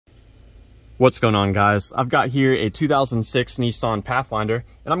What's going on, guys? I've got here a 2006 Nissan Pathfinder,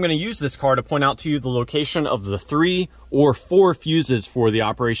 and I'm going to use this car to point out to you the location of the 3 or 4 fuses for the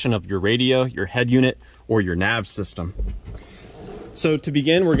operation of your radio, your head unit, or your nav system. So to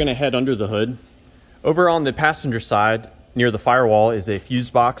begin, we're going to head under the hood. Over on the passenger side, near the firewall, is a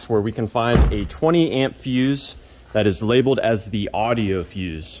fuse box where we can find a 20 amp fuse that is labeled as the audio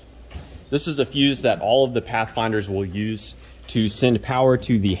fuse. This is a fuse that all of the Pathfinders will use to send power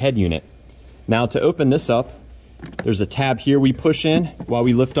to the head unit. Now to open this up, there's a tab here we push in while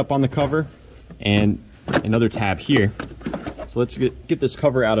we lift up on the cover, and another tab here. So let's get this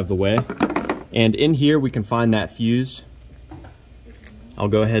cover out of the way. And in here we can find that fuse. I'll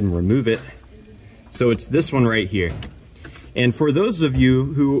go ahead and remove it. So it's this one right here. And for those of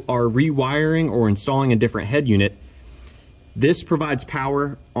you who are rewiring or installing a different head unit, this provides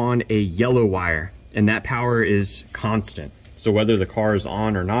power on a yellow wire, and that power is constant. So whether the car is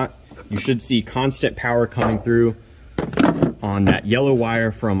on or not, you should see constant power coming through on that yellow wire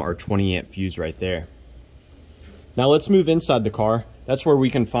from our 20 amp fuse right there. Now let's move inside the car. That's where we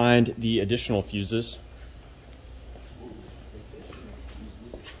can find the additional fuses.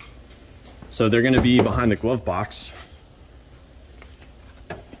 So they're going to be behind the glove box.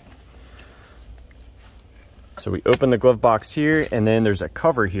 So we open the glove box here, and then there's a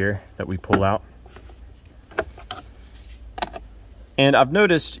cover here that we pull out. And I've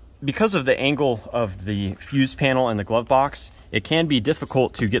noticed, because of the angle of the fuse panel and the glove box, it can be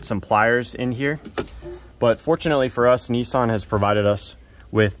difficult to get some pliers in here. But fortunately for us, Nissan has provided us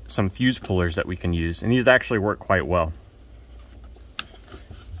with some fuse pullers that we can use, and these actually work quite well.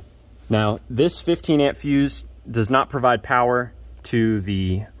 Now, this 15 amp fuse does not provide power to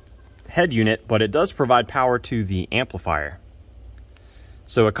the head unit, but it does provide power to the amplifier.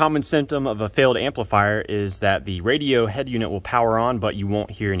 So a common symptom of a failed amplifier is that the radio head unit will power on, but you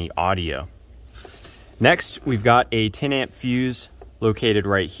won't hear any audio. Next, we've got a 10 amp fuse located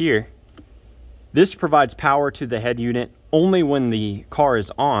right here. This provides power to the head unit only when the car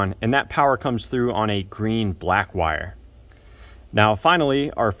is on, and that power comes through on a green black wire. Now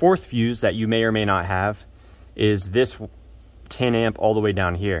finally, our 4th fuse that you may or may not have is this 10 amp all the way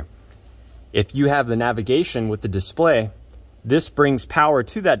down here. If you have the navigation with the display, this brings power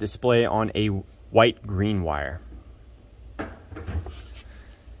to that display on a white-green wire.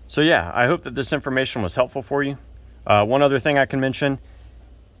 So yeah, I hope that this information was helpful for you. One other thing I can mention,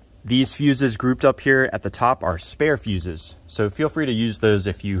 these fuses grouped up here at the top are spare fuses. So feel free to use those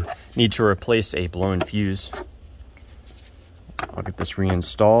if you need to replace a blown fuse. I'll get this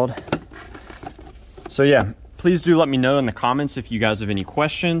reinstalled. So yeah, please do let me know in the comments if you guys have any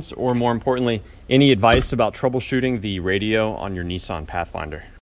questions, or more importantly, any advice about troubleshooting the radio on your Nissan Pathfinder.